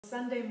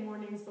Sunday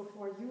mornings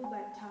before you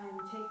let time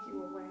take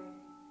you away.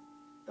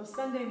 Those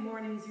Sunday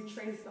mornings you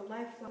trace the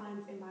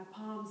lifelines in my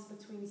palms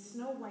between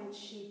snow-white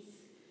sheets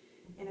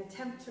in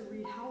attempt to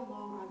read how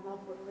long our love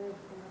would live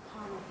in the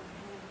palm of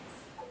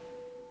your hands.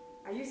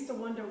 I used to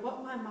wonder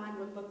what my mind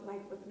would look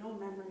like with no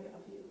memory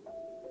of you.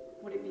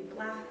 Would it be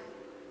black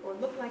or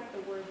look like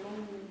the word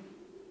lonely?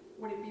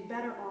 Would it be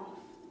better off?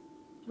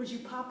 Would you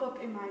pop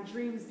up in my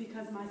dreams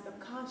because my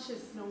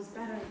subconscious knows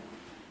better?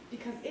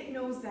 Because it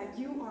knows that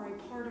you are a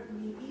part of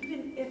me,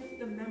 even if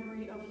the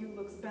memory of you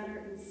looks better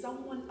in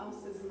someone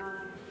else's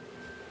mind.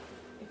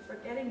 If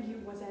forgetting you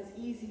was as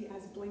easy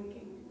as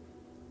blinking,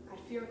 I'd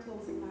fear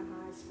closing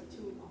my eyes for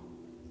too long.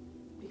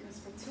 Because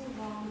for too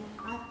long,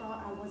 I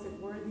thought I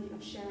wasn't worthy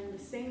of sharing the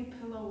same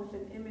pillow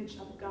with an image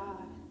of God.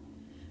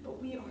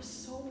 But we are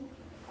so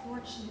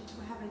fortunate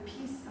to have a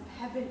piece of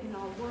heaven in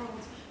our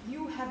world.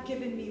 You have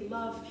given me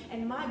love,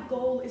 and my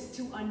goal is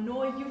to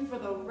annoy you for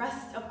the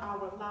rest of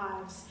our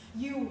lives.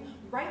 You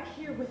right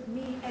here with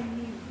me, and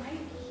me right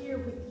here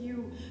with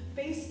you,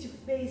 face to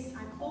face.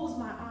 I close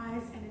my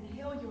eyes and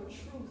inhale your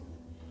truth.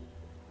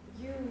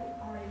 You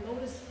are a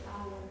lotus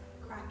flower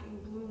cracking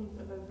bloom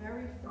for the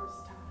very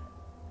first time.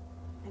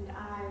 And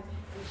I,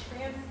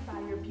 entranced by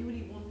your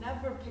beauty, will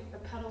never pick the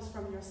petals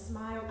from your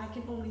smile. I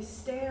can only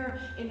stare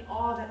in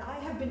awe that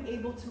I have been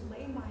able to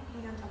lay my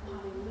hand upon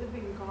a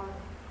living garden.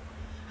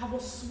 I will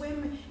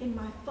swim in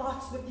my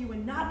thoughts with you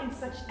and not in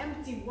such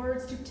empty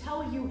words to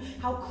tell you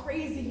how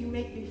crazy you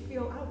make me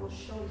feel. I will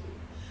show you.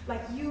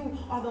 Like you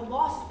are the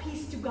lost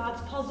piece to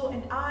God's puzzle,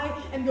 and I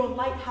am your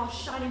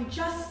lighthouse shining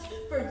just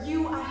for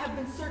you. I have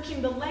been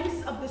searching the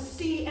lengths of the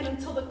sea, and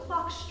until the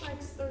clock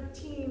strikes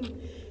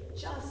 13,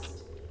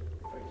 just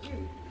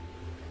you.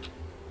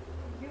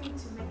 For you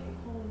to make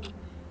a home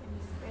in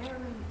this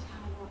barren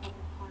tower of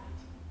a heart.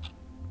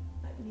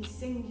 Let me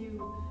sing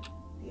you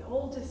the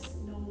oldest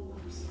known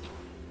love song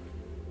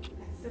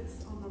that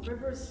sits on the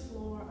river's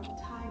floor of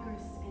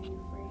Tigris and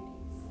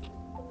Euphrates.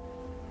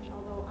 And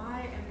although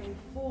I am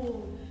a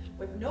fool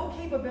with no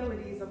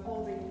capabilities of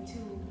holding a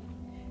tune,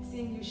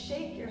 seeing you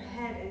shake your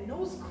head and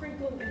nose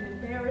crinkle in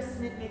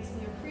embarrassment makes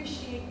me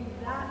appreciate you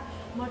that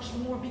much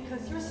more,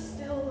 because you're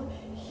still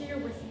here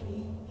with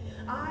me.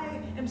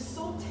 I am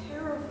so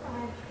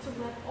terrified to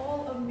let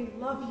all of me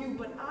love you,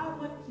 but I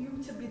want you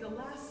to be the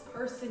last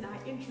person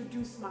I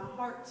introduce my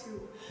heart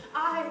to.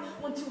 I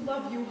want to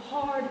love you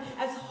hard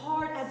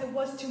as it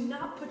was to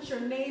not put your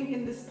name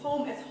in this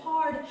poem, as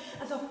hard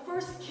as a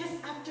first kiss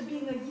after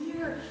being a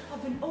year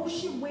of an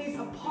ocean ways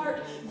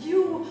apart.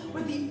 You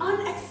were the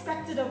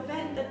unexpected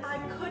event that I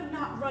could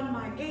not run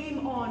my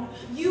game on.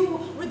 You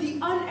were the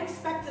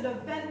unexpected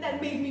event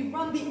that made me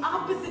run the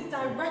opposite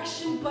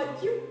direction,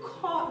 but you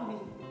caught me.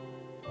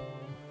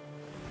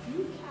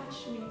 You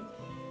catch me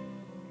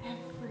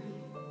every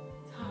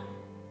time.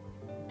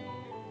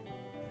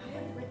 I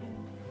have written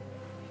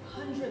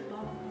 100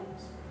 love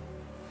poems,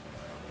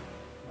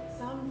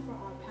 some for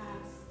our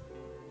past,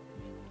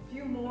 a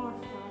few more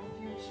for our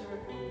future,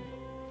 and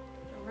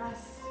the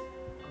rest,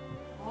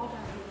 all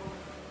that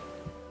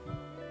we want.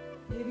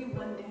 Maybe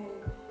one day,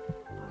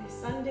 on a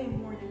Sunday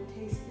morning,